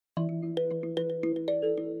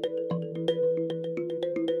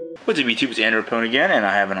What's up YouTube, it's Andrew Pone again, and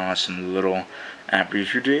I have an awesome little app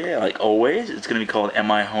review today, like always. It's going to be called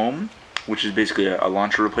MiHome, which is basically a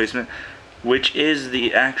launcher replacement, which is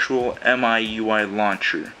the actual Miui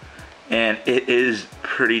launcher. And it is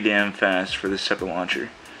pretty damn fast for this type of launcher,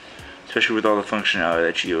 especially with all the functionality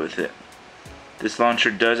that you get with it. This launcher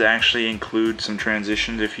does actually include some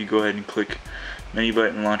transitions. If you go ahead and click menu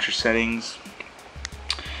button, launcher settings,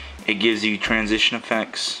 it gives you transition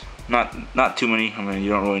effects. Not too many. I mean,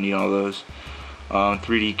 you don't really need all those.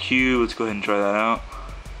 3D cube. Let's go ahead and try that out.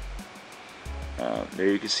 There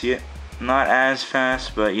you can see it. Not as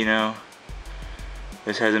fast, but you know,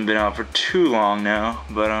 this hasn't been out for too long now.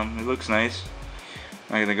 But it looks nice.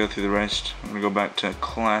 I'm gonna go through the rest. I'm gonna go back to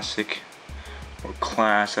classic or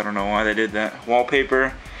class. I don't know why they did that.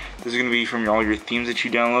 Wallpaper. This is gonna be from all your themes that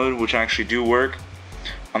you download, which actually do work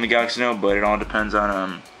on the Galaxy Note, but it all depends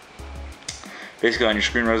on basically on your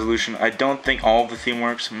screen resolution. I don't think all of the theme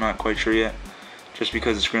works. I'm not quite sure yet, just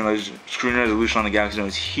because the screen resolution on the Galaxy Note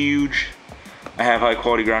is huge. I have high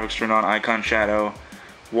quality graphics turned on, icon shadow,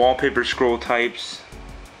 wallpaper scroll types,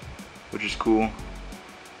 which is cool.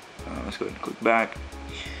 Let's go ahead and click back.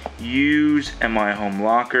 Use MiHome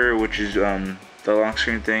Locker, which is the lock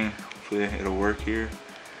screen thing. Hopefully it'll work here.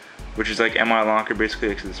 Which is like MI Locker basically,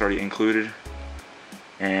 because it's already included.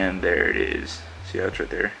 And there it is. See how it's right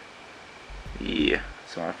there? Yeah,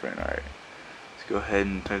 so my friend. Alright, let's go ahead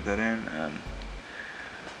and type that in.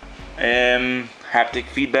 Haptic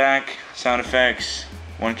feedback, sound effects,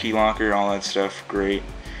 one key locker, all that stuff, great.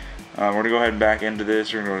 We're gonna go ahead and back into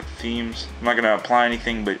this. We're gonna go to themes. I'm not gonna apply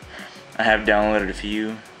anything, but I have downloaded a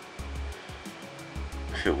few.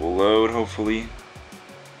 If it will load, hopefully,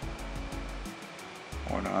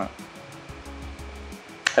 or not.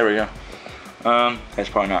 There we go. That's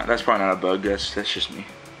probably not a bug. That's just me.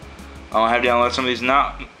 I have downloaded some of these.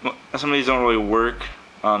 Some of these don't really work.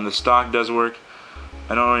 The stock does work.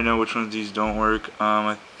 I don't really know which ones these don't work.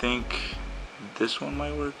 I think this one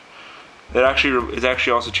might work. It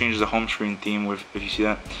actually also changes the home screen theme. If you see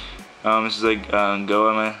that, this is like not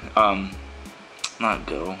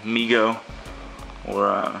Go, Migo, or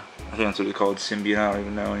I think that's what it's called, Symbian. I don't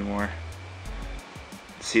even know anymore.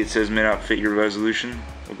 See, it says may not fit your resolution.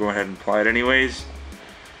 We'll go ahead and apply it anyways.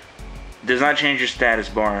 It does not change your status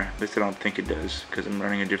bar. At least I don't think it does, because I'm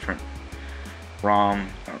running a different ROM,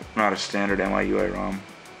 not a standard MIUI ROM.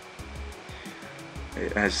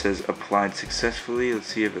 It says applied successfully. Let's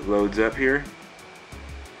see if it loads up here.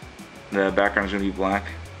 The background is going to be black.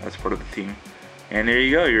 That's part of the theme. And there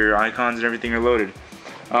you go. Your icons and everything are loaded.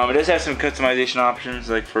 It does have some customization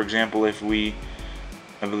options. Like for example, I believe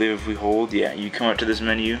if we hold, yeah, you come up to this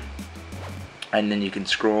menu, and then you can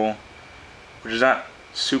scroll, which is not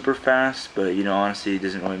super fast, but you know, honestly, it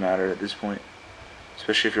doesn't really matter at this point,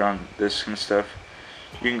 especially if you're on this kind of stuff.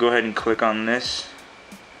 You can go ahead and click on this,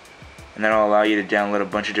 and that'll allow you to download a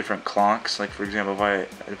bunch of different clocks. Like for example, if I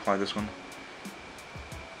apply this one,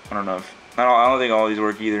 I don't think all these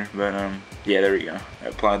work either, but yeah, there we go. I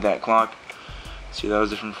applied that clock. See, that was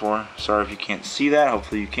different before. Sorry if you can't see that.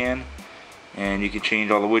 Hopefully you can. And you can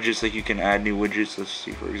change all the widgets. Like you can add new widgets. Let's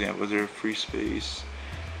see, for example, is there a free space?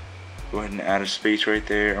 Go ahead and add a space right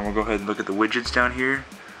there, and we'll go ahead and look at the widgets down here.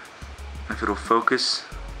 If it'll focus.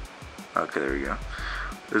 Okay, there we go.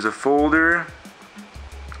 There's a folder.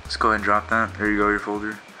 Let's go ahead and drop that. There you go, your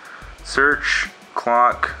folder. Search,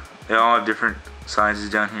 clock. They all have different sizes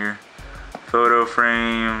down here. Photo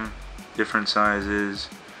frame, different sizes.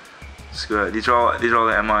 Let's go ahead. These are all the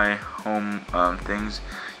MiHome things.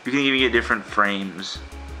 You can even get different frames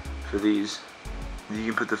for these. You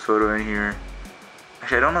can put the photo in here.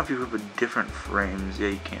 Actually, I don't know if you can put different frames. Yeah,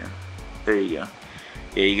 you can. There you go.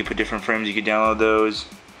 Yeah, you can put different frames. You can download those.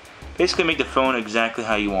 Basically, make the phone exactly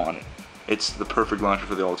how you want it. It's the perfect launcher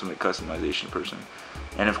for the ultimate customization person.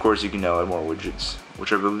 And of course, you can download more widgets,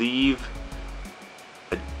 which I believe.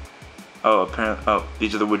 Apparently,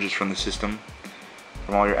 these are the widgets from the system,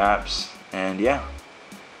 from all your apps. And yeah,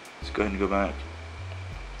 let's go ahead and go back.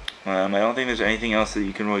 I don't think there's anything else that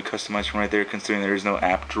you can really customize from right there, considering there is no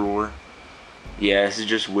app drawer. Yeah, this is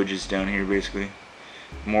just widgets down here basically.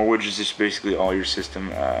 More widgets is basically all your system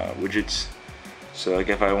widgets. So like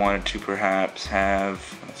if I wanted to perhaps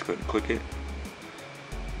have, let's go ahead and click it,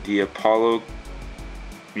 the Apollo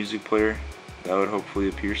music player, that would hopefully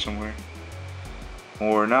appear somewhere.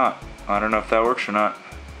 Or not. I don't know if that works or not.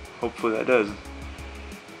 Hopefully that does.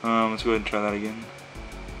 Let's go ahead and try that again.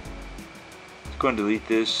 Let's go ahead and delete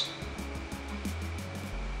this.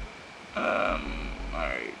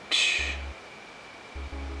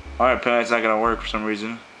 Alright, apparently it's not gonna work for some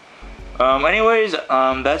reason. Anyways,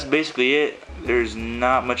 that's basically it. There's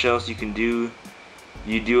not much else you can do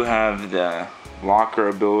You do have the locker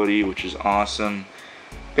ability, which is awesome.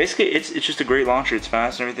 Basically, it's just a great launcher. It's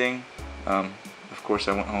fast and everything. Of course,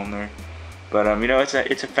 I went home there, but you know, it's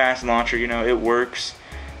a fast launcher. You know, it works.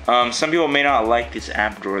 Some people may not like this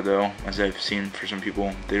app drawer though, as I've seen for some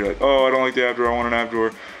people. They're like, oh, I don't like the app drawer. I want an app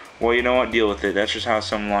drawer. Well, you know what? Deal with it. That's just how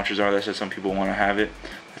some launchers are. That's how some people want to have it.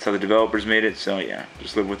 That's how the developers made it. So yeah,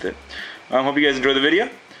 just live with it. Hope you guys enjoy the video.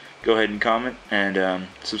 Go ahead and comment and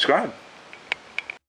subscribe.